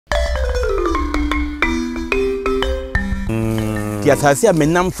Ti asase a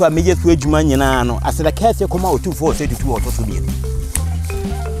menam so a meje so adwuma nyina no aseda kase koma o24 say tutu otoso bi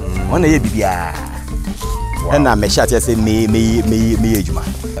ona ye bibia na me sha say me adwuma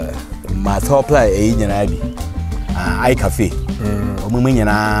ma top play nyina bi I cafe omumu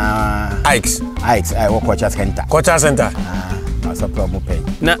nyina Ike's I work culture center ma supply mo pay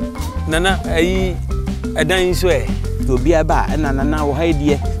na ayi edan so to bia ba na wo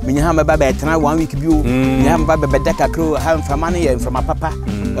haidie menya ha meba ba tena 1 week bio nya meba be deka kro ha mfama ne ye mfama papa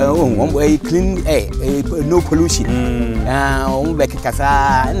clean no pollution o be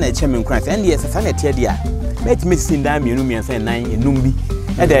kasa na che me nkran se ndie sesa na tie dia met me sin da mienu miensa nan enum bi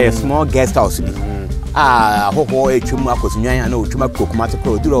e dey small guest house bi hoho etwum akosunwan na otwuma Kumasi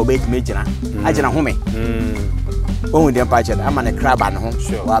pro duro obet me gina agina home ohun dem pa che ama ne kraba ne ho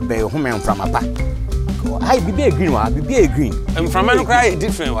wa be home mfama pa I be green wa be green from no cry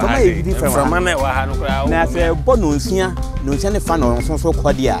different wa from man wa ha no cry na say bono nsia no nsia ne fa no so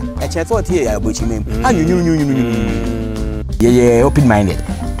kwade a e che so tie ya bochi mem ye open minded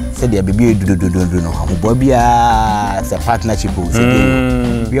said there be do no ho bia as a partnership so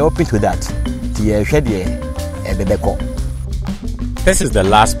we are open to that tie hwe de e bebeko. This is the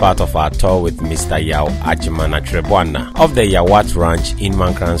last part of our tour with Mr. Yaw Atwereboanda of the YAWAT Ranch in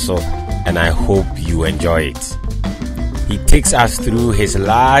Mankranso, and I hope you enjoy it. He takes us through his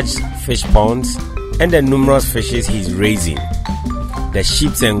large fish ponds and the numerous fishes he's raising, the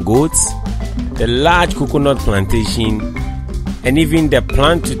sheep and goats, the large coconut plantation, and even the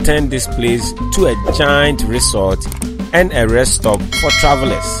plan to turn this place to a giant resort and a rest stop for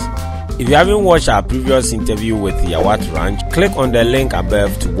travelers. If you haven't watched our previous interview with YAWAT Ranch, click on the link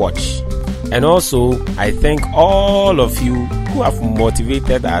above to watch. And also, I thank all of you who have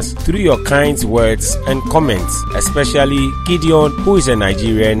motivated us through your kind words and comments, especially Gideon, who is a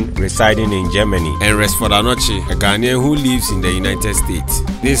Nigerian residing in Germany, and Resfordanoche, a Ghanaian who lives in the United States.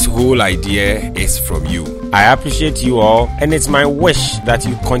 This whole idea is from you. I appreciate you all, and it's my wish that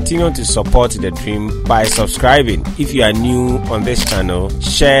you continue to support the dream by subscribing. If you are new on this channel,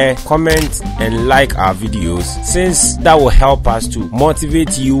 share, comment, and like our videos, since that will help us to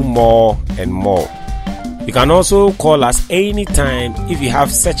motivate you more and more. You can also call us anytime if you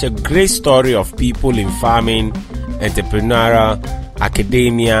have such a great story of people in farming, entrepreneurial,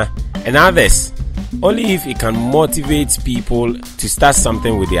 academia, and others. Only if it can motivate people to start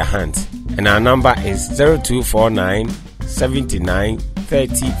something with their hands. And our number is 0249 79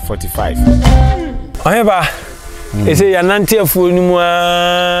 30 45. However, they say you're not here for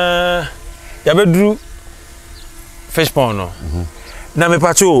anymore. You fish pond. Na me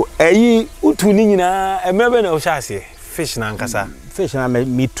pacho utuni nyina emebe na oshase fish na nkasa fish na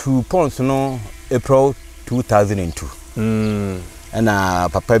me 2 ponds no April 2002 na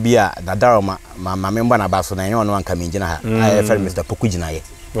papa bia na daroma mama memba na baso na yon no anka menjina ha I friend Mr. Pokujina ye.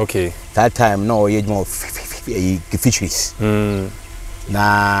 Okay, that time no ye mo fisheries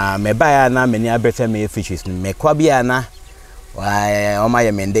na me baya na meni abete me fisheries me kwa bia na o ma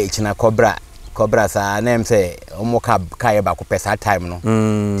ye mende ichina cobra sa name say omoka kai ba ko pesa time no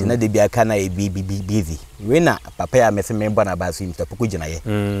tina de bia kana e busy we na papa ya me se me bona ba so Mr. Pokujina ye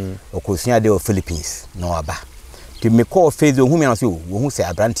okosua de o Philippines no aba ti me call face o hu me na so wo hu say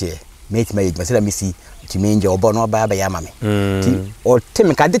abrante make me say me see ti me nje obo no ba ya ma me ti o te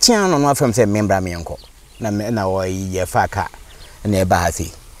me ka de tia no afam say membra me enko na o ye fa ka na e ba ha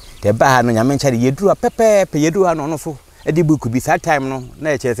say te ba ha no nya me ncha de yeduru pepe yeduru ha no so e de book bi sa time no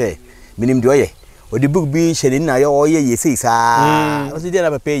na e che say minim de oye o de book bi shede na ye oye sei sa o se de na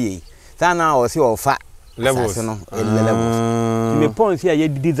pepe ye sa na o se o fa levels no levels me point here ye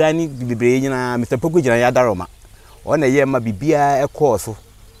design bibre nyina Mr. Pokujina ya daroma o na ye ma bibia e course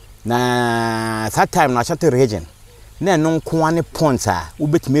na that time na chate region na no nko ane point a wo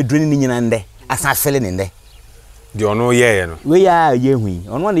betime drone ni nyina nde asa fele ne nde de ono ye no we ya ye hui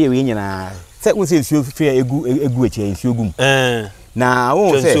ono na ye we nyina se wo se nsuo fia egu echi nsuo gum na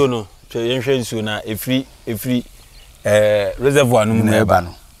wo se nsuo no yenhwe nsuo na efri reservoir no mu eba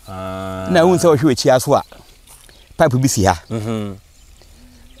no na wo se wo hwe echi aso a pipe bi si ha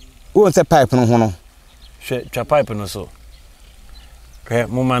wo se pipe no ho no hwe twa pipe no so ke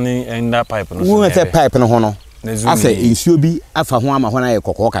mo mani enda pipe no so wo se pipe no ho no ase nsuo bi afa ho ama ho na ye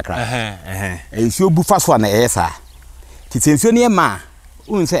kokko kakra nsuo bu fa so na ye sa ti nsuo ne ma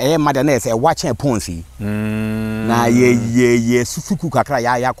wo se ye ma da na se wache ponsi na ye susuku kakra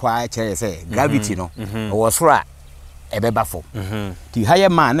ya kwa chere se gravity no wo so a ebeba fo ti ha ye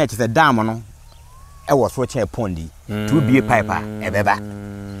ma na se dam no e wo so che pondi tu bie pipe a ebeba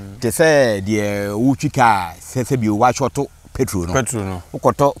te se de wutwika se bi wa choto petrol no petrol no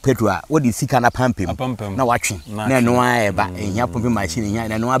ukoto petrol a wodi sika na pampem na watwe na no aba ehia pompe machine ehia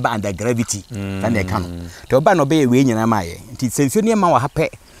na no aba under gravity na na ka no te oba no be ye we nyina ma ye nti sensuo ne ma wa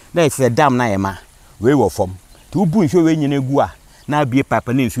hape na ese dam na ye ma we wo fom te ubu nsuo we nyina egu a na bie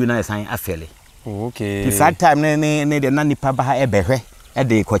papa na nsuo na esan afele okay the sad time ne de na nipa ba ha ebehwe e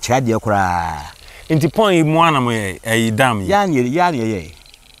de ko kira de kura nti point mu ana mo ye dam ya ne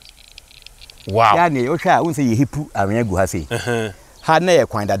wow ya ne o hwa unse ye hipu awen egu ha sei ha na ye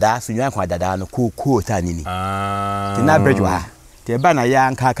kwan dada sunyan kwan dada no ko ta nini ti na bridge wa ti ba na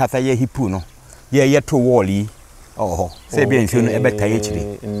ya nka kasa ye hipu no ye to wall yi oho se bi nsuo no ebeta ye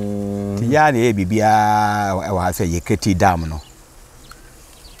chiri ti ya ne ye bibia wa se ye keti dam no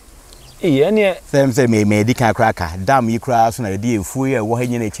ene se me di kan kraka dam yi kra so na de efu ye wo ha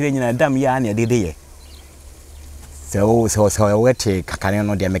nyina chiri nyina dam ya ne de ye so wete kakane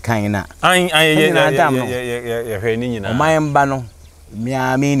no de mekan na ye hwe ni nyina o mayemba no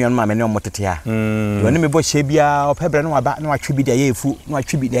mia me ni on ma me ne omotete ha woni me bo hye bia opebre no aba na watwe bi de ye efu na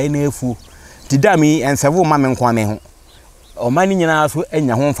watwe bi de na efu ti dami ensevo ma me nkwa me ho o ma ni nyina so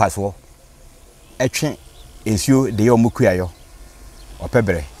enya ho mfaso etwe ensuo de ye omukuayo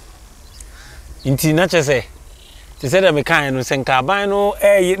opebre inti na chese ti se de mekan no senka ban no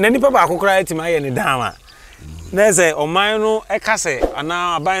na nipa ba akokora etima ye ne dama Nese omaino ekase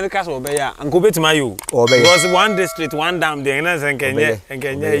ana aban ekase obeya anko betima yo because one district one dam there na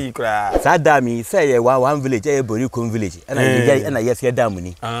enkenye yi kra sa dam say ye one village e Boricom village na yes ye dam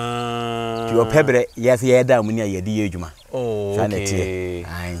ni ti opebre yes ye dam ni ye di adwuma okay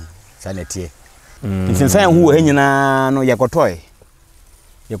sanete nsensan hu he nyina no yekoto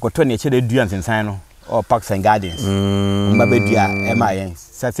ne chede dua nsensan no or parks and gardens mbabedua emayen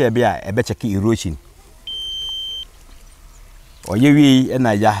sase bia ebe check erosion oyewi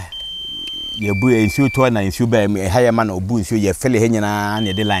na ya yebu ensuo to na ensuo ba me haye ma na obu ensuo ye fele he nyina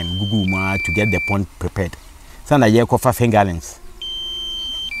na de lime gugu ma to get the pond prepared sana ye ko fa fingerlings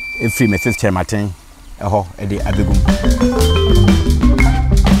every message chairman eho e de abegum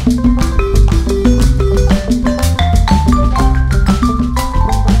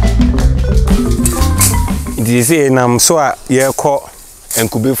ndi se nam so a ye ko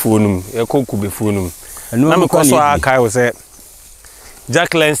enkubefuo num ye ko kubefuo num na me ko so aka wo se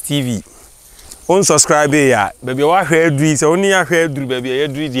Jak Lens TV on subscribe ya baby wa hwe aduri se oni ya hwe aduri baby ya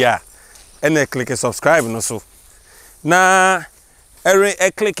aduri dia ene click subscribe no so na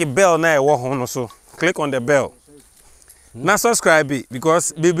click bell na e wo ho no so click on the bell na subscribe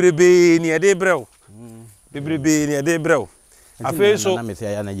because bebrebe ni e de brew bebrebe ni e de brew afi so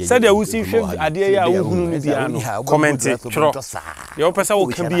said ya wusi hwe ade ya wo hunu ni bia no comment tro ye wo pesa wo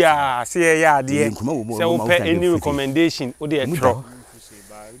ka bia se ya ade se wo pe any recommendation wo de tro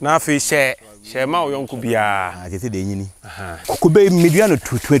na fi share ma oyonku bia tete de nyini kube medua no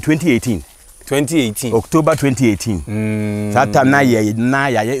 2018 October 2018 that time na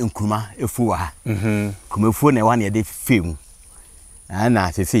ya nkruma efu wa ha kuma efu na wa na de fem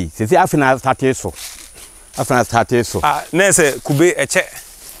na sisi afina start so na se kube eche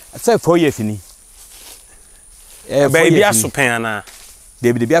say 4 years ni baby asopen ana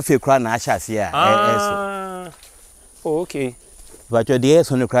de bia fe kra na acha se a so okay but your dear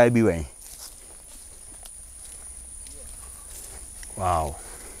son cry be when wow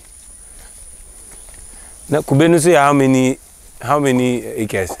na kubenu say how many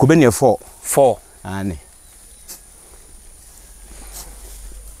acres kubenu 4 ani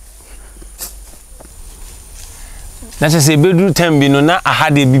na se bedu tembi no na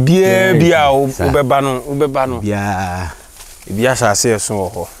ahade bibia bia obeba no bia sa se so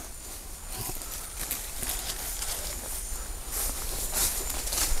ho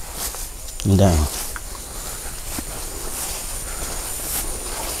down.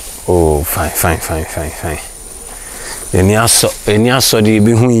 Oh, fine. Eni aso de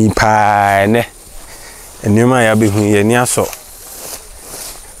bi hu yi pa ne. Enima ya bi hu ye ni aso.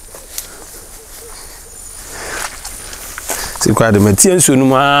 Si kwa de matie nsu no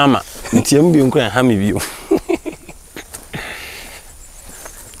ma, matie mbi nkran ha me bi.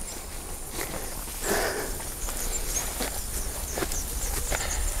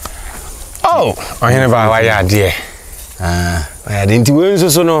 Oh, I never why ya dear. I didn't win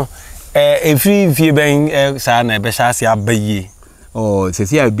so no. If you been sa na be sha se abaye. Oh, se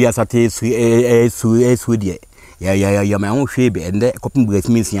se bia sate su die. Ya ma ho hwe be ende kopim bu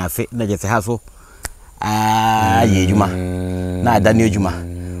atimi nsia afe na je se ha so. Ye ejuma. Na ada ne ejuma.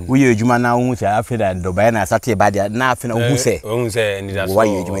 Wo ye ejuma na wo se afe da do ba na sate ba dia na afe na wo se. Wo se ni da so. Wo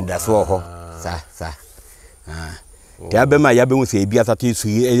ye ejuma da so ho. Sa. Ti abema ya be hu se bia sate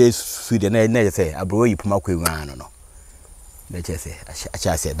su de na je se abro yi puma kwa wan no. Be chese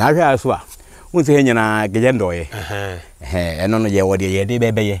acha se na hwe aso a won se nyina gejendo ye eno no ye wode ye de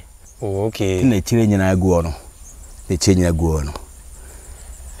bebe ye okay na chire nyina guo no de chire nyina guo no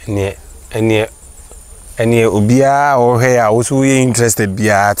ene obia o he a wo so ye interested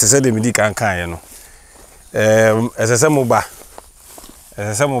bia te se de medi kan ye no esese mo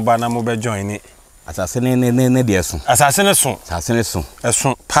ba na mo be join ni asase ne de so asase ne so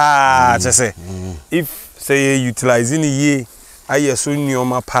eso pa te se if say utilizing ye aye so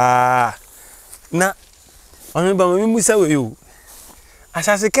nioma pa na onu ba me musa we yo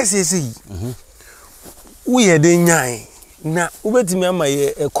asase kese sei we ye de nyan na ubetimi ama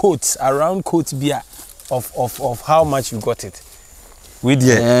ye a quote around quote bia of how much you got it with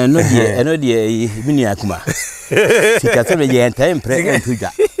ye no die mini akuma sikatore ye entai mpre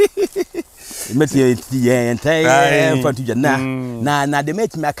entuja meti ye entai entuja na de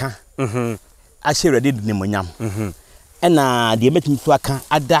metimi aka a share ready ni monyam na de metimi so aka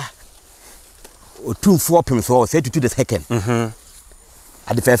ada otumfo pem so say to the second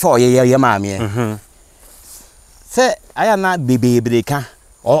ade fe for ye maame se aya na bebe ka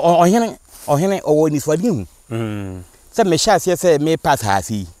ohene owo ni so ade hu se me sha se me pass ha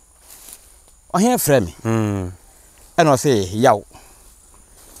si ohene frɛ me eno say yaw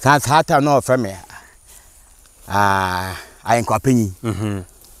sa ta no frɛ me ayen kwa panyi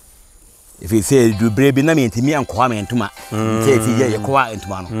if you say do brebe na me ntimi ankoa me ntoma say ti ye koa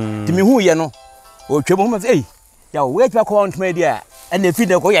ntoma no timi hu ye no o twem hu say yaw we twa koa ntoma dia ena fi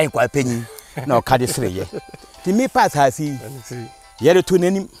de ko ye kwa panyi na o ka de sere ye timi pass ha si ye de to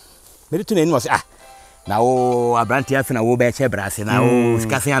nanim me de to nanim was na o abranti afi na wo be che brase na o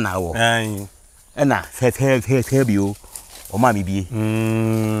skase na wo ena fe bio o ma mi bie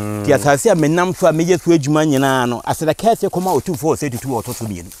ti asase a menam so a meje so adwuma nyina no aseda kase koma otumfo say tutu ototo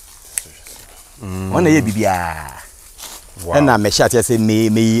mienu ona ye bibia ena me sha te say me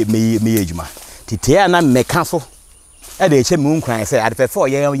adwuma tete ana meka so e de che me nkran say ade fe for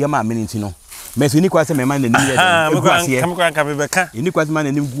ye ma menenti no me so ni kwa say me ma nanim ye de guase kam ka bebeka ni kwa say ma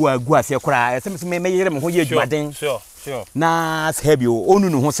nanim guase kora say me yere me ho ye adwuma den sure na sebio onu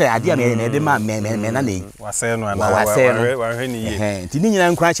no ho say ade na de ma me na nei wase no ana wa hwe ni ye ti ni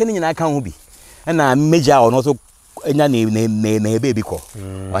nyina nkran che ni nyina kan ho bi na meja ono so enya na ebe bi ko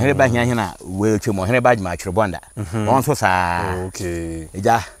ohere ba hia na we twem ohere ba Jak Atwereboanda on so sa okay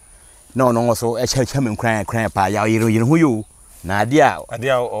eja no so e cha me nkran pa ya yire ho yo na ade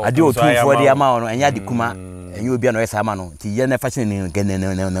otumfo de ama ono enya de kuma enya obi na we sa ma no ti ye na fashion ni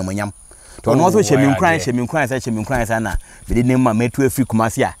na monyam to no so che me nkran sa na be de ma metu afi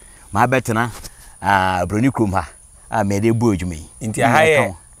Kumasi a ma betena broni krom ha me de bo adwuma yi nti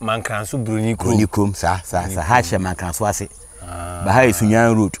ha mankranso broni krom sa ha che mankranso ase ba ha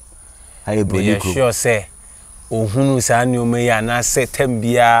isunyan road ha e broni krom sure say ohunu sa ni o me ya na setem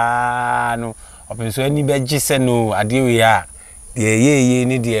bia no openso ani be gise no ade we ya de ye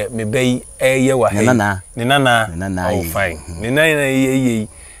ni de me be eye wa he ni nana oh fine ni nana ye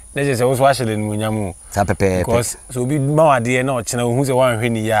na je se wo so ahele ni munyamu sa pepe because so bi ma wade na o chena ohun se wan hwe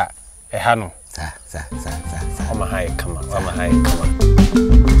ni ya e ha no sa Oma hai kama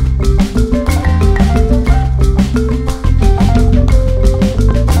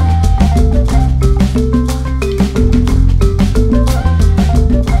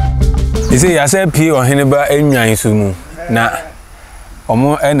ise ya se pie ohene ba enwan so mu na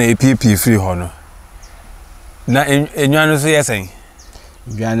omo na epp free ho no na enwan no so yesen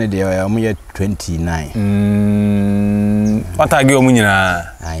enwan de omo ye 29 what age omo nyina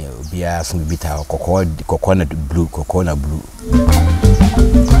ayo bia so bita kokko na blue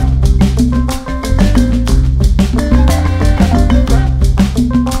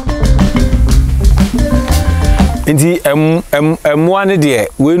Inti emwane de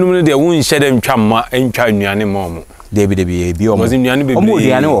wenum ne de won hye dem twamma entwa nnuane momo debi bi omo nnuane bebi omo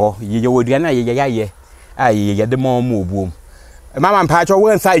duane wo ye woduane ye ye de momo obuom mama mpacho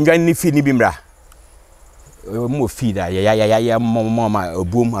won sa nnuane ni fi ni bi mra mo fi da ye momo ma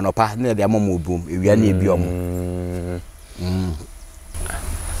obuom anopa ne de momo obuom ewiane bi omo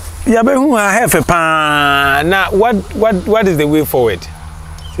ya be hu a hefe pa na what is the way forward?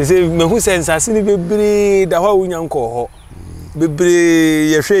 Say me hu sense asini bebre da ho unyanko ho bebre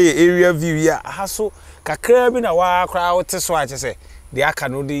ye hwe area view ya haso kakra bi na wa kra wote so a chese de aka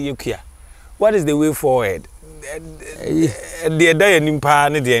no de yekua. What is the way forward? The day nimpa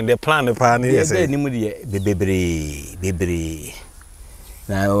ne the plan pa ne yes the nimu de bebre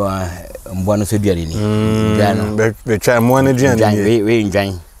na wa mbo no so duane ni ndano be twa mo ne duane we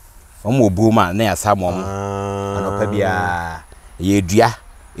ndwan omo obuma na ya samo mo anopa bia ye dua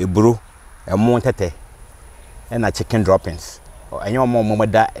eburo emo tete and chicken droppings. And your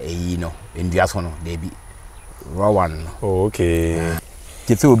mom that you know in the asono baby raw one. Oh, okay.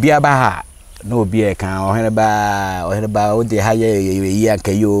 Tifu be about no beer can or about the higher year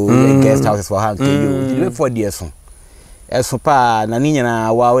guest houses for her for dear son. As for pa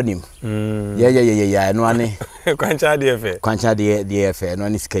Nanina wow him. Yeah, no one. Quancha the affair, no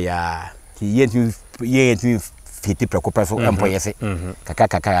one is kaya. Yet you 50 precopaso employees.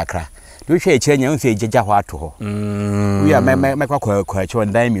 Kaka. Do you say and say Jaja to her? We are my quack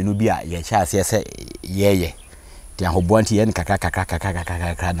and dime you be ye chas, yes, ye. The Hobonti and Kaka,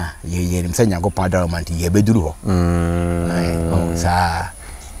 ye himself go Padarman, ye bedru. Sir,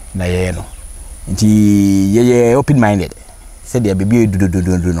 Nayeno. Ye open minded. Said there be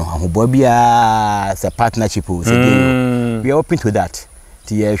do no. Bobby a partnership. We are open to that.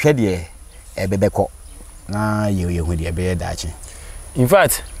 The shed ye a bebeko. Na you with your bear daching. In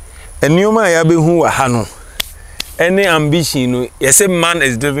fact, a new man yabe who hano. Any ambition, yes, a man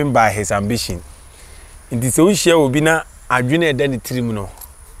is driven by his ambition. In this share will be na adwene den tribunal.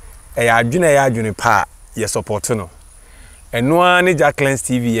 Adwene pa ye support no. And no one Jak Lens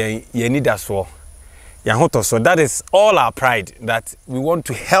TV ye need us so. So that is all our pride that we want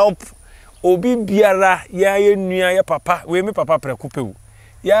to help obi biara ya nua ya papa we me papa prekupe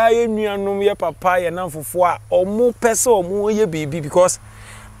ya nua nom ya papa ya namfofo a omo pese omo ye bibi because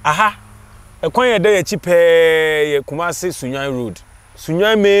aha ekwan ye dey chipe ye Kumasi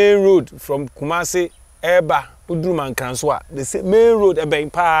Sunyan main road from Kumasi Eba Udruman Kranswa they say main road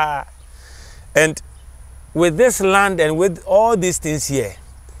ebe pa and with this land and with all these things here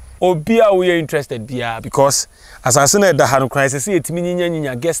Obia we are interested bia because as I said the hard crisis yetimi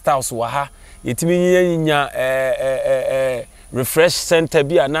nyinya guest house wa ha yetimi nyinya refresh center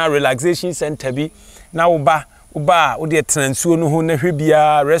bia na relaxation center bi na uba wo de transuo no ho na hwe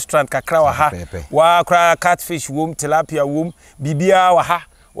bia restaurant kakra wa ha wa kra catfish wom tilapia wom bibia wa ha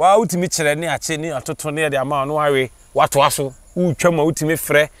wa utimi kire ne ache ne atoto ne de ama no awe wato aso utwama utimi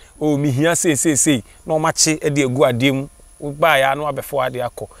frɛ o mihia sei na o mache e de egu adem ba ya no abefo ade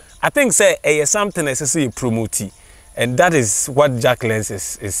akọ I think say something necessary promote and that is what Jak Lens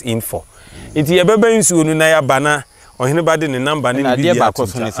is in for. It ye bebe nsu nu na ya bana ohene bade ne number ne bi ba ko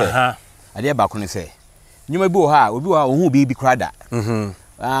so ne say. Ade ba ko ne say. Nyuma bi o ha obi wa ohu bi krada.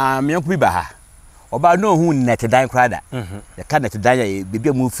 Me yanku bi ba ha. Oba no ohu net dan krada. Ya ka net dan ya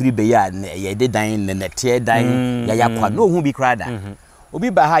bibia mu free be ya ye de dan ne net dan ya kwa no ohu bi krada. Obi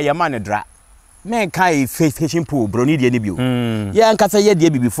ba ha ya ma ne dra. Men kai fishing pool broni de ni bio ya nkasa ye de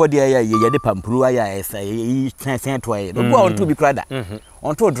before de ya ye de pampuru ya sen toy no go on to be krada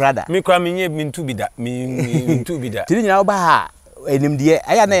on to drada me kwa me nye me to be da me to be da tiri nyina ba ha enim de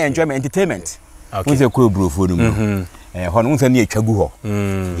aya na enjoyment entertainment we say ko brofo no mu ho no nsa ne atwagu ho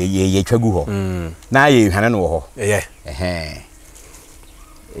ye twagu ho na ye hwane no ho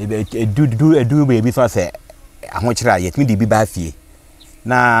edu be so say aho kira ye timi de bi ba fie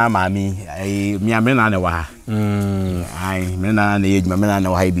na mami mi amena na wa ai mena na yejuma mena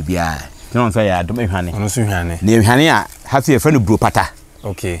na wa bibia no say ya dum ehwane ono so hwane na ehwane a ha se fe no bro pata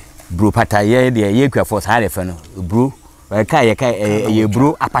okay bro pata ye de ye kwa for sa de fe no bro ka ye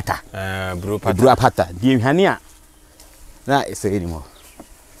bro apata bro apata de ehwane a na ese anymore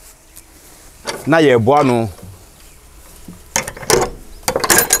na ye bo no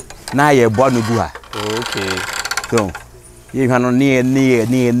gu ha okay so you can near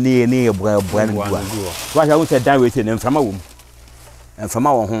boy what I would say down with him from a womb and from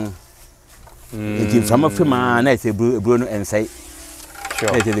our home. It is from a film and I say Bruno and say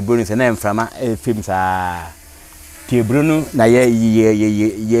sure it is the Bruno and then from a films are Bruno na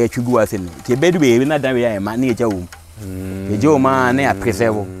ye to go as in the bedway not that way a man near Joe. The Joe man near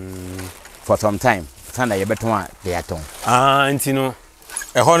preserve for some time. Sunday you better want the atom. And you know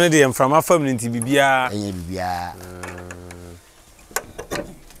a holiday and from a family to Bibia.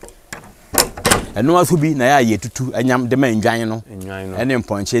 And no one who be na ye tutu anyam de man dwan no ene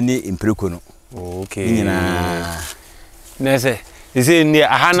mponche ni impreko no okay na say ni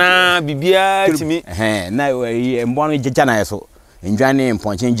ahana bibia timi na mbo no jeja na yeso ndwan ni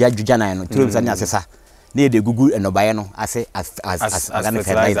mponche jeja na no tiro bisa ni asesa na de gugu enobaye no ase as organic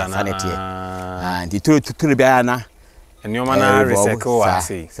fertilizer sanity and tiro bia na enoma na recycle wa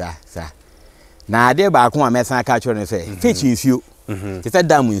say sa na ade ba ko amesan ka cho no say fetch nsuo te say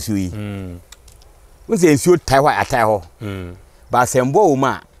dam nsuo yi we say nsuo taiwa atai ho ba sembo wo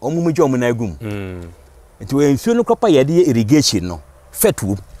ma omumuje omu na agum nti we nsuo no kopa ye de irrigation no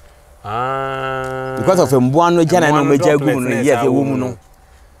fetu because of mbo ano jana no maja agum no ye wo mu no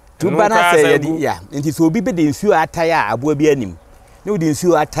tu bana say ye di ya nti so obi be de nsuo atai a abo bi anim ne wo de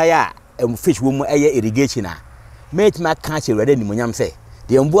nsuo atai a fish wo mu eye irrigation a Mate my catch already in Munyam say.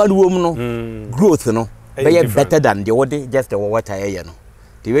 The onboard woman growth no be better than the other just the water air no.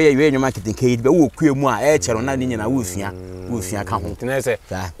 The way you marketing cage be wo kwe mu a e chere na nyina wusua ka ho. Tena say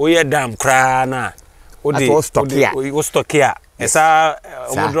wo ye dam kra na wo de wo stock here. Esa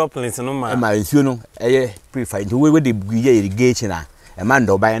o drop lens no ma. E ma nsuo no e prefer nti we de guye irrigation a e man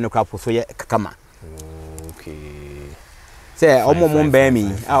do ban no kwapo so ye kakama. Okay. Say omo mo mba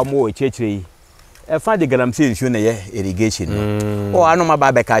mi a omo wo chechire e fa de galamsey nsuo na ye irrigation no. O anu ma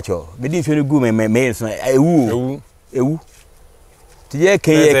ba be ka cho. Be di nsuo no gu me so ewu. Tiye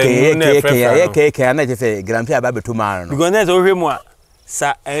ke na je say galamsey aba beto ma no. Because na so hwe mu a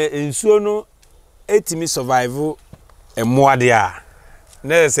sa nsuo no etimi survive emoade a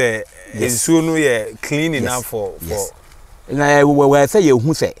na say nsuo no ye clean enough for na we say ye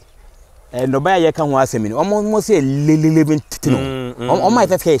hu say no ba ye ka ho asemi no almost say living thing no my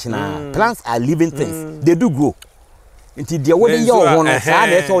fish na plants are living things they do grow until they what dey your ho no say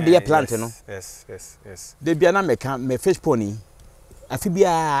na so dey plant no yes they bia na me fish pony afi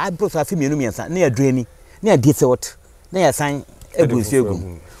bia I process afi mienu miensa na ya draini na ya desert na ya san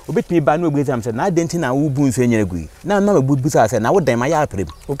ebunsegu obetimi ba no egbe say na denti na wo bunsu enyere gui na mebusa say na wo dan ma ya prem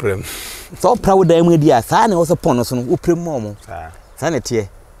so proud dan mu dia sa na wo so pon so no wo prem mo sa na tie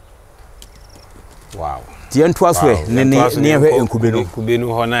wow tie ntwa so ne hwe enkube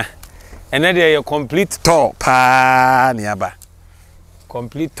no ho na ene de ye complete tour pa ne aba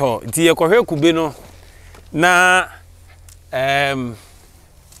complete tour tie ye ko hwe kube no na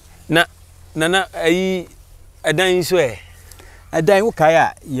na ayi adan so adan wo kai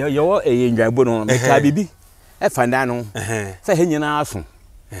a yo ndwabo no me ka bibi e fanda no se henyina aso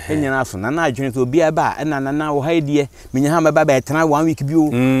na adwene so bia ba na wo haidie menya ha ba ba etena 1 week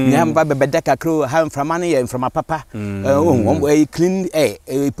bio menya ha ba ba deka kro ha mframa ne ye mframa papa clean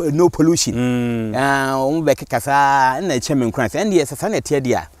no pollution be kasa na cheme nkran se ende sesa na tie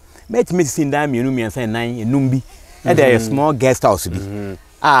dia met me sinda mienu miensa nan enum bi e dey small guest house bi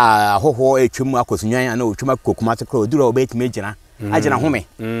hoho etwem akosunyan na otwem Kumasi kro duro obet me gina agina home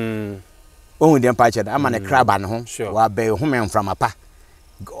ohun dem pa cheda ama na crab an ho wa be home mframa pa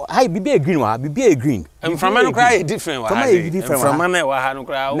hi bibi green wa bibi green mframa no cry different wa mframa na wa ha no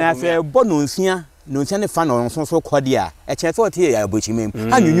cry na se bo no nsia ne fa no so kwode a e che so tie ya bochimem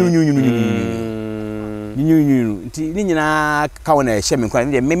nyunyu ti ni nyina ka wona hye me nkwa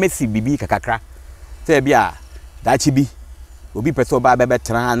ne memesi bibi kakakra se bia dachi bi obi peso ba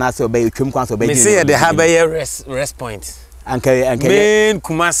tran na se oba etwem kwan so oba me say the have rest point anke main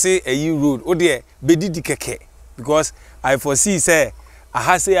Kumasi road o de bedidi keke because I foresee say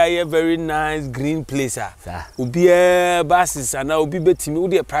I say a very nice green place obi buses and obi betimi o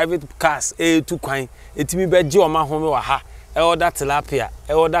de private cars to kwan etimi be je o ma home wa ha order tilapia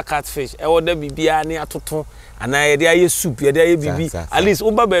order catfish order bibia ne atoto ana ye dey soup ye dey bibi at least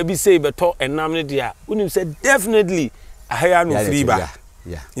oba ba bi say beto enam ne dia unim say definitely ahaya no free ba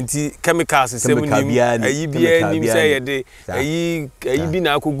inti chemicals say munim ayi bia nim say ye dey ayi bi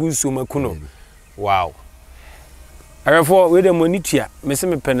na akogu so makuno wow arefo we dey monitor me se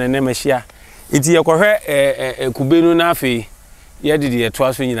me penene mahia inti ye kohwe kubenu na afi ye dede ye to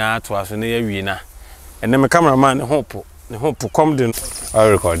aso nyina to aso na ye wi na ene me cameraman ne hope come den I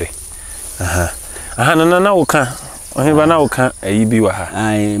record na woka ohiba na woka ayi bi wa ha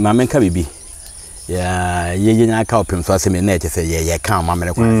ai mamenka bibi ya ye nya ka opem so aseme na eche ye ka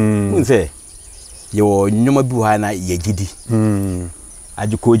mamere kwa unse yo nyoma bi wa na ye gidi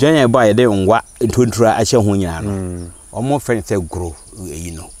ajuko janya ba ye de ngwa ntontura ahye ho nya no omo friend say grow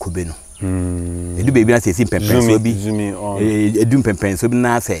eyi no kube no edu baby na say sim pempen so bi edu pempen so bi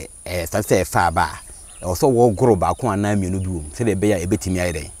na say say fa ba also wo grow ba ko ana mienu bi wo se de be ya ebetimi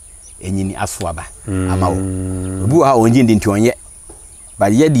ayede enyini aso aba ama wo bu ha onji ndi ntonye ba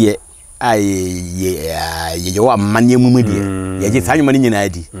ye de ye wa manye mumu de ye je sanwuma ni nyina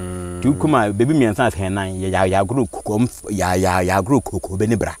adi tu kuma baby miensa senan ya grow kokom ya grow koko be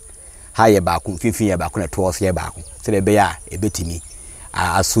ni bra ha ye ba ko finfin ye ba ko na to so ye ba ko se de be ya ebetimi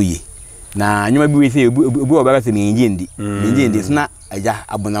asoye na anyuma bi we se obu oba se ni ndi so na aja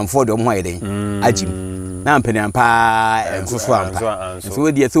abunamfo de omo ayede ajim na mpani ampa ensoso ampa so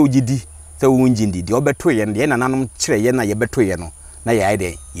we de se ogidi se wonjindi de obeto ye de nananom kire ye na ye beto ye no na ye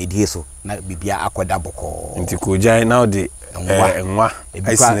ayede ye die so na bibia akoda boko nti ko jai now de enwa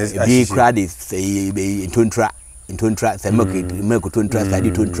bi kra de se ntontra se meko tontra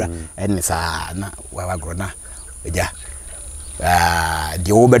sadi tontra en sa na wa grona eja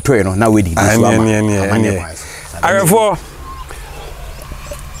de obeto ye no na we di so ama arefo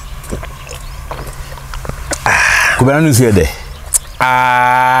kubana nusu de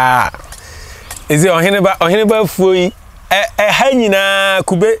Is it Ohineba Fui? Hanging a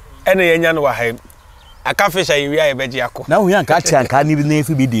kube and a yan wahem. A cafe shall be a bejiaco. Now we can't even name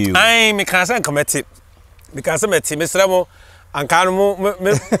for video. I me can't commit it because I met Mr. Ramo and can't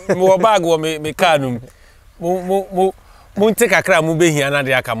more bag or me canum. Won't take a cram moving here and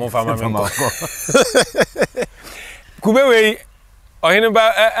I come from my Kube. Or him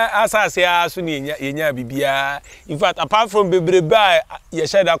about as I say, Suni, Bibia. In fact, apart from Baby By, you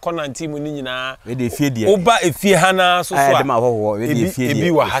said that Conan team in the feed you. Oba if you Hana, so I am a if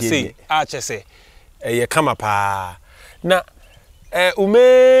you were Hase, Archer say, a come up. Now,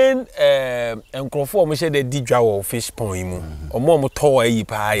 Umen and conform, we said the Dijaw fish poem, or more toy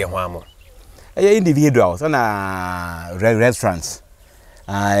pie and one. Individuals on restaurants.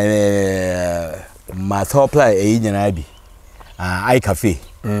 My top play agent Abbey. I cafe.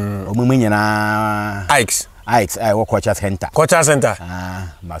 Ike's. I work Culture Center. Culture Center.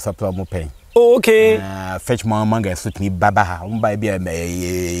 My supply more paying. Okay. Fetch my manga suit me baba. By be a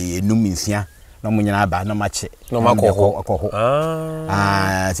numisia. No munaba, no match. No mako.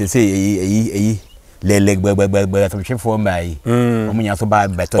 To say a leg some chef for my. Omunya so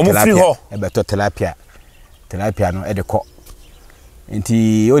bad better tilapia. Tilapia no at the court.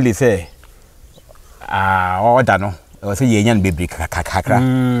 Inti only say order no. I say yan baby kakra.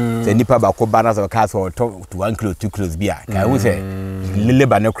 The nipa ba ko banners or cars or to 1 close 2 close bia. Ka we say lele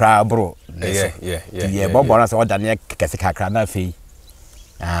ba no kra bro. Yeah. Bob banners order na kese kakra na fe.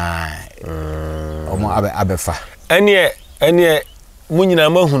 Omo abefa. Ene munyina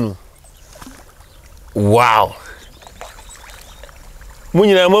mahunu. Wow.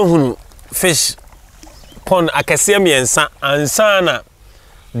 Munyina mahunu fish pond akese miensa ansana.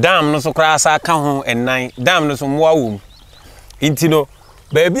 Dam no so krasa ka ho ennan dam no so moa wom intino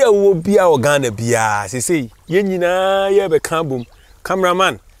baby a wo bia Ghana bia sesei ye nyina ye be ka bom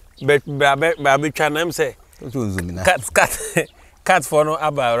cameraman be twa nam say cut for no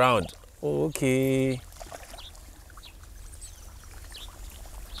about around okay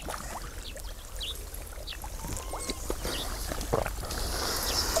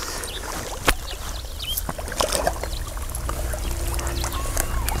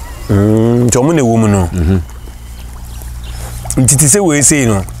Jomune woman no. Ntiti say we say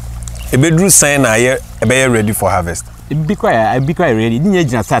no. E bedru sign na ye e be ready for harvest. I be quite ready.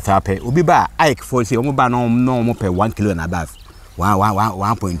 Didn't you start up? Obi ba Ike for say omo ba no mo per 1 kilo and above.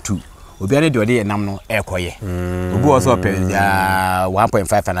 1.2. Obi ane de ode nam no ekoye. Obi also per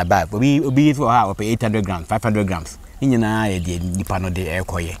 1.5 and above. Obi for her per 800 grams, 500 grams. Nyina ye de nipa no de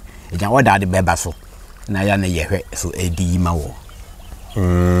ekoye. E jan order de beba so. Na ya na ye hwe so e di ma wo.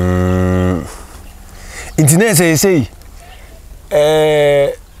 Internet say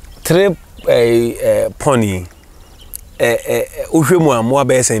trip pony uhwemu amwa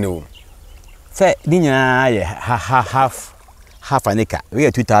be say no say dinya ye half an acre we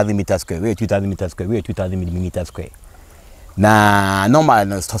are 2000 meters square we are 2000 meters square we are 2000 meters square na normal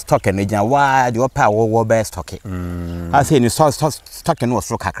no stock and jan wa the upper wo be stock I say ni stock no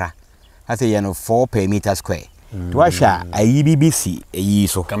so kakra I say you know 4 per meter square to asha IBBC eyi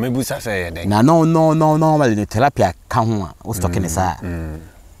so kamebusa say den na no normal the tilapia ka ho a o stock ni sa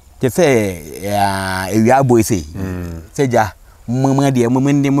te say ewia boy say ja mama de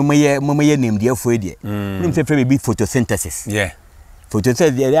mama ye name de afo de nim say free be photosynthesis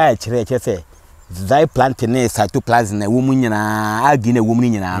photosynthesis de ya kire say zai plant ne cytoplasm na wo mu nyina agi na wo mu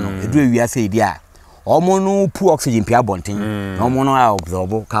nyina no edu ewia say dia omo no pu oxygen pia bonten omo no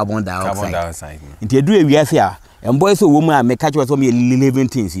absorb carbon dioxide nti edu ewia say a emboy so wo mu a me catch was me living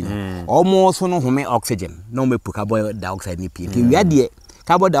things you know omo so no home oxygen no me pu carbon dioxide ni pia nti ewia de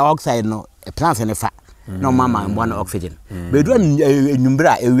carbon dioxide no plants ne fa no mama mbo na oxygen bedu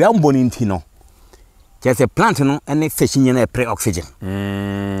enyumbra ewia mbo ni nti no just a plant no any fish nyina pre oxygen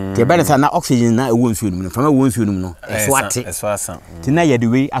te bele sa na oxygen na ewo nsuo num no fama ewo nsuo num no eso asa ti na ye the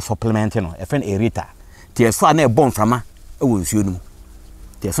way a supplement no e fen aerator ti eso na e bon frama ewo nsuo num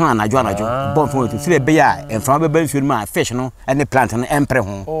ti eso anajo bon frama to sile be ya e frama be nsuo num a fish no any plant no empre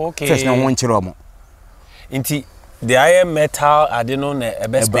ho fish no won chiro mo nti the iron metal adeno na e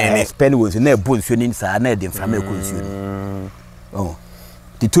be spend was na e bon nsuo ni sa na e de frama e ko nsuo num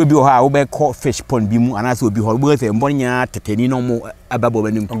the two be ha we call fish pond bi mu anase obi ho we say mbonya tetani no mo ababo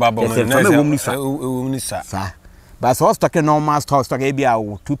banim sa but so stock normal stock e bia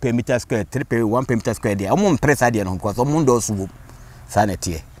 2 per meter square 3 per 1 per meter square there omo press there no because omo do so sa na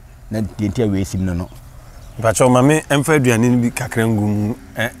tie na dentia we sim no but so mame emfa aduane ni bi kakra ngum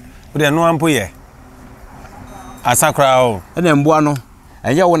we de no ampo ye asakra o na mboa no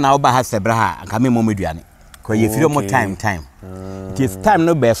enye wo na wo ba ha sebra ha aka me mo meduane Ko ye feel more time. It is time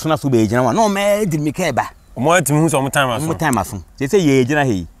no be so na so be gina no me di me ka ba. Omo atimi hu so mo time aso. Mo time aso. Say ye gina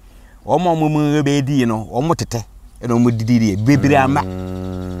he. Omo be di no, omo tete. E no mo didi bebere ama.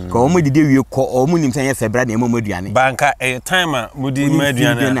 Ko omo didi wie ko omo nim say yes bra na emo aduane. Banka e time a mo di ma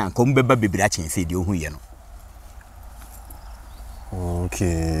aduane na ko mo beba bebere a chen say di ohu ye no.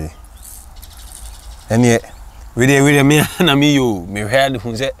 Okay. Ene we me na me yo me hwa ne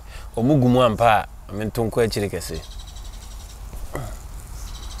hu se omugumu ampa me ntonko a chire kese.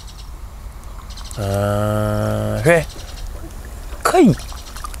 He. Kai.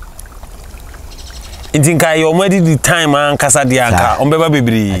 Intinka yo mo di time an kasa di anka on beba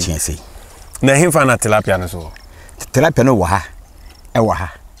bebiri. A chen say. Na himfa na tilapia no so. Tilapia no wo ha. E wo ha.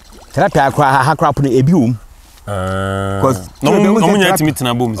 Tilapia ha crop no ebi wom. No mo nya timiti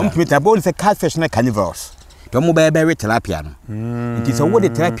na bom za. Timiti na bom se catfish na carnivores. Do mo be tilapia no. Nti so wo de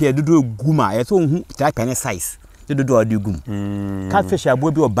tilapia dudu guma, e so hu tilapia ne size. Dudu odi gum. Catfish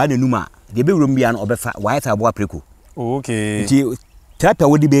abo bi oba nanum a, de be wrom bia no obefa, white abo apreko. Okay. Nti tilapia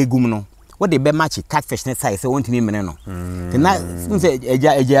wo de be gum no, wo de be match catfish ne size, won timi mene no. Nti na nse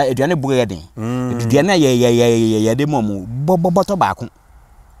eja aduane bo ye den. Aduane ye de mom boto ba ko.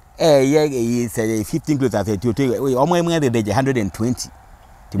 Ye say 15 close as we omo de 120.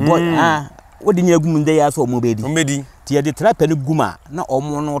 The boy what the gum dey aso omo be di. Omedi. Ti ye de trap no guma na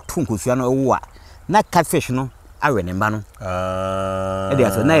omo no to nkosua no wo a na catfish no awe ne mba no. E dey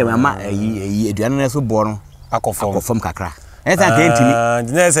aso na ye mama aduane no so bo no akofom kakra. E san ka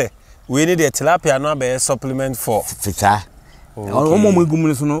ntimi. Na say we need the tilapia no be supplement for fita. Omo gum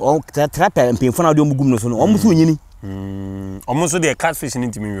no so no tilapia mpemfo na de omo gum no so no omo so nyini. Almost the catfish in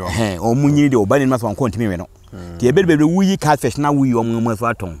me. Omo nyini de obani ma so anko ntimi we no. Ti e bebe wuyi catfish na wuyi omo mo so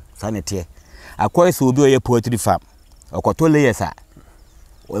aton. Sanete. Akwai so obi oye poultry farm. Okoto layers a.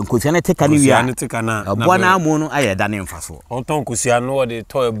 Nkosia na teka ni wi a. Abo na amu no aye da ne mfaso. Oton nkosia no wo de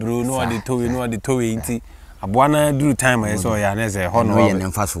toy bro no wo de towe nti. Abo na duru time e so ya na ze ho no ye ne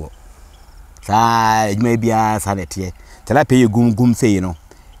mfaso. Sa ejuma bia sanete. Tela pe gum say no.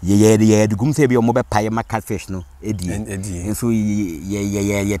 Ye gum say bi omo be paye ma catfish no edi. Nso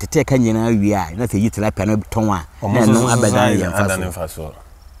ye tete ka nyina wi a na se yi tela pe no ton a. Na no abeda ye mfaso.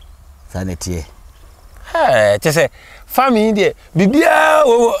 Sanete. Just say family there bibia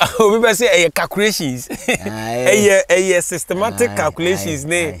obi be say calculations systematic calculations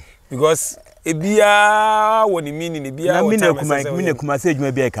ne because ebia woni meaning ebia what time me Kumasi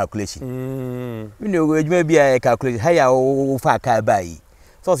adwuma bia calculation me no adwuma bia calculation haya o fa ka bai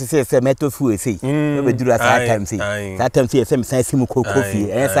so say meto fu say no be duru asa time say that time say me san simu kofi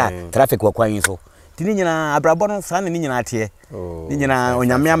sa traffic wa kwan so ti ni nyina abrabo no sa ni nyina te ni nyina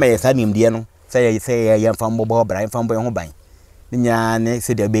onyame ama ye sa nimde no say ye fambo bo bra fambo ho ban ni nyina ne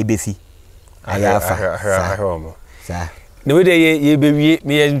se de BBC ayafa sa no we dey ye bewie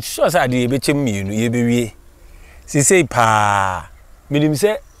me sure say de ye be chem mienu ye bewie si say pa minim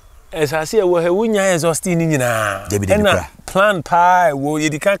say esase e wo he wonya exhausting ni nyina na plan pa wo ye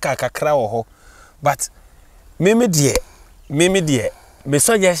dika kakra wo ho but me die me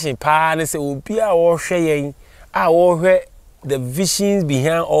suggestion pa ne say obi a wo hwe yen a wo hwe the visions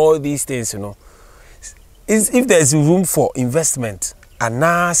behind all these things, you know, is if there's room for investment and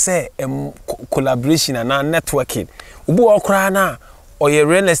now say collaboration and now networking. Ubu okra na or your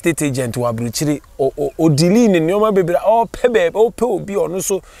real estate agent to abrichiri or dealing in your baby or pebe or pe obi or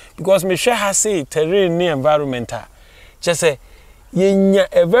so because me share has say terrain near environmental. Just say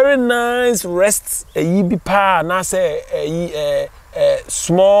a very nice rest a be pa na say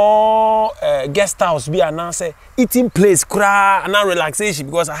small guest house be and say eating place kra and relaxation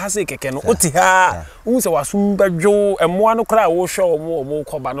because I have say keke no oti ha who say wasum badwo emo no kra wo show mo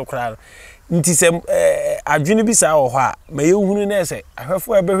koba no kra nti se adwene bi sa wo ho a ma ye hunu na say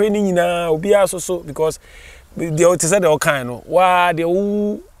ahwefo ebehwe ni nyina obi aso because the oti say the kind no wa de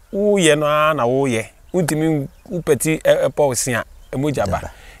wo ye no na wo ye untimi upeti eposia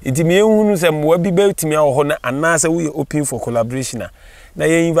emojaba iti me hunu se mo bi betimi a wo ho na anase wo ye open for collaboration na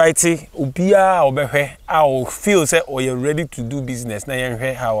ye invite obia obehwe a feel say or you ready to do business na ye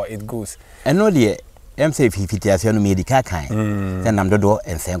hwe how it goes and no dey em say fitiase no medical kan say nam dodo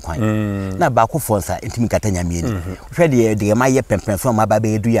ensen kwan na ba ko fonsa intimi katanya me ni hwe de ma ye pempen so ma ba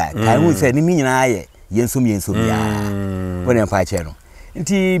be edu ya kan hu say ni nyina ye yensom ya wona fa che no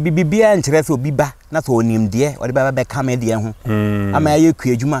nti bibia nkyerɛ sɛ obi ba na sɛ onimdeɛ ɔde ba kama deɛ ho ama yɛ ku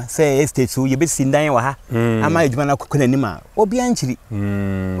adwuma sɛ estate so yɛ bɛsi ndan wɔ ha ama adwuma na kokona nim a obi ankyiri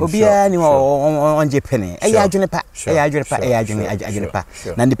obi ani onje pene ɛyɛ adwene pa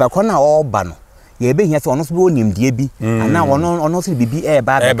na nipa kɔ na ɔba no yɛ bɛhia sɛ ɔno so bɛ onimdeɛ bi ana ɔno so bibi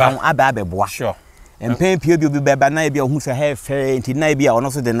ɛba abɛboa pen pio bi beba na bia hu se ha fe nti na bia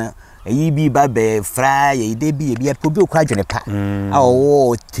ono so de na yi bi ba be fra ye de bi bia ko bi okra dwene pa a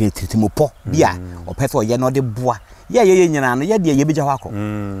o titimopo bia o peso ye no de boa ye nyina no ye de ye beja hwako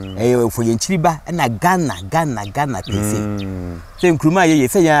fo ye nchiri ba na Ghana pese se nkruma ye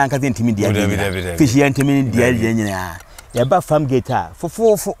se ya nka ntimi dia fish ya ntimi dia nyina ye ba farm gate a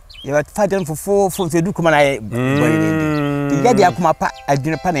fofofo ye ba faden fofofo se du kuma na ye ye de akuma pa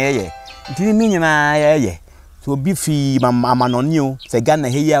adwene pa na ye ntimi mi nyina ye so bi fi amanonio se Ghana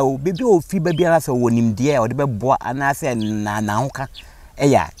he ya o bebi o fi ba bia se wonim dia o de be boa ana se na hoka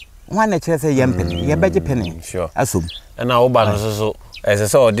eya wana chere se yempene ye beje pene asom na wo ba no so ese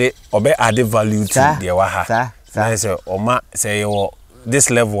se ode obe add value to the wa ha na se oma se yo this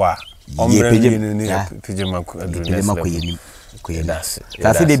level a omre ni pijema ko adru That's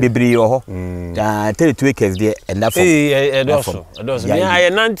the baby ho. 32 acres there and that for. Edoso. Me aye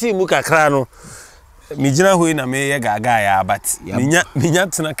nanti mu kakra no. Me gina ho na me ye gaga ya but minya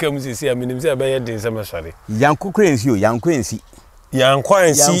tena kam sisi ya minim se be ye den se mesore. Yankokrensi o yankwensi.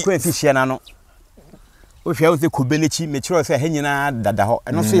 Yankwensi hye na no. O hwe o se kubenechi me kiro se hanyina dada ho.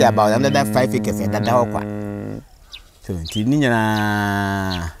 Eno so ya about another 5 acres dada ho kwa. So nti ni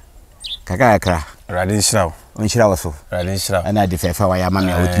nyina kakra. Radin shraw. Onshira waso. Radin shraw. Ana de fefa wa ya ma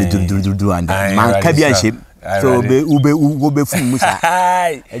me o du and man ka bia hye. So ube fu musa.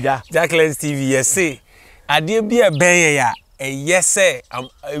 Eja. Jak Lens TV yes say. Ade bia ben ye ya. Yes say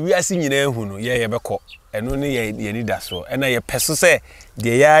we asi nyina ehu no ye beko. Eno ne ye ni da so. Ena ye peso say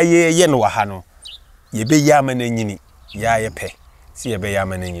de ya ye no wa ha no. Ye be ya ma na nyini. Ya ye pe. Si ye be ya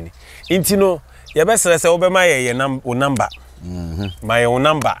ma na nyini. Inti no ye be sere say wo be ma ye number. My own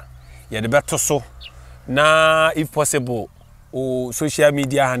number. Ye de beto so. Na if possible o social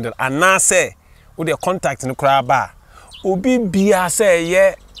media handle ana say wo de contact no kra ba obi bia say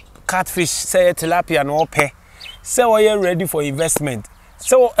ye catfish say tilapia no ope say we ready for investment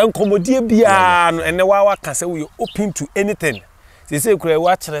so enkomodie bia no ene wa ka say we open to anything say kra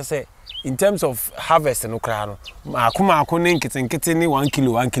wa kire say in terms of harvest no kra no akoma ne nkete ni 1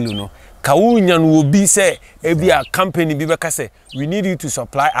 kilo no ka wo nya no obi say e bia company bi be ka say we need you to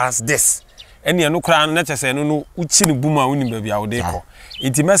supply us this eni enu kra na chese no uchi ni buma woni ba bia wo de ko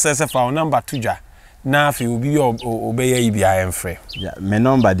inti message fa o number tuja na afi obi obeye yi bia enfre yeah my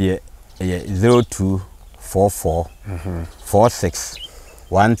number there 0244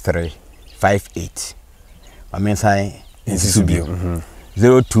 461358 I mean say insubio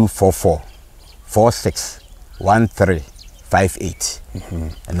 0244 461358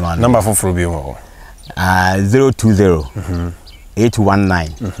 and one number for bi wo 020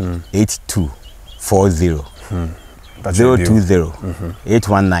 819 8240 020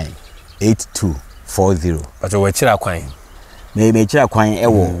 819 8240 but we chira kwan me chira kwan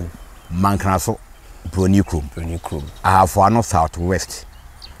ewo Mankraso Broni Krum ahafo ano southwest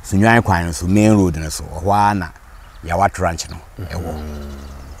sunwan kwan so main road no so ho ana YAWAT ranch no ewo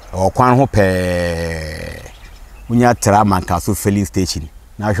kwan ho pe munya tra Mankraso filling station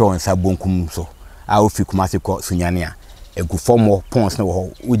na hwe on sabonkum so a ofi Kumasi ko sunyane a egu form pons na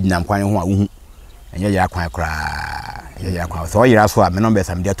wo udinam kwan ho a wo hu enye ya kwan kra ya kwan so yira so a me number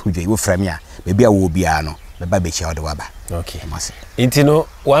sam dia todwe wo frame a be bia wo bia no be ba be chia ode waba okay intino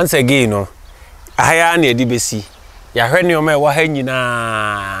once again no ahaya na edi besi ya hwe ne o me wa ha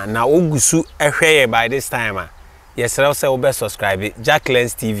nyina na ogusu ehwe by this time a yesrew se wo be subscribe Jak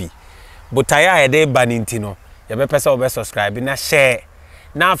Lens TV butaya ede banintino ya be pese wo be subscribe na share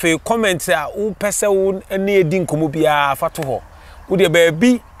na fe comment a wo pese wo ne edi nkomo bia fato ho wo de ba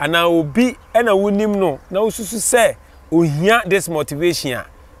bi ana obi na wonim no na osusu se ohia this motivation a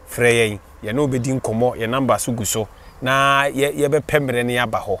frey ye na obedi nkomo ye number so guso na ye be pembre ne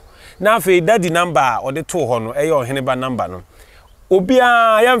aba ho na fe daddy number o de to ho no eye ohene ba number no obi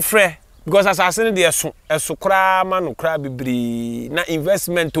a ye mfre because asase ne de eso kra ma no kra bibiri na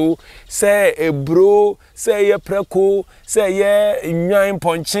investment o say ebro say ye preko say ye nwan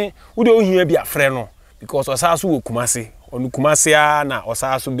ponche wo de ohia bi afre no because osaso wo Kumasi onu Kumasi a na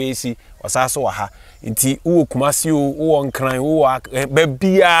osaso beisi osaso wa ha nti wo Kumasi wo nkran wo ba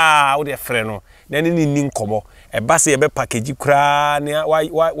bia wo de frɛ no na ni nkomo e ba se ye be package kra na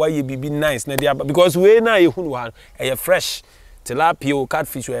why ye bibi nice na dia because we na ye hunu ha e fresh tilapia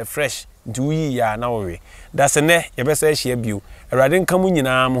catfish we fresh nti wi ya na wo we that's ne ye be say share bio awrade nkamu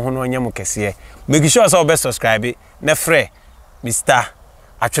nyina mo hono nyam kese make sure say be subscribe na frɛ Mr.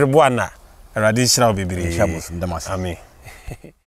 Atwereboanda awrade shira obibiri shabos ndamasa amen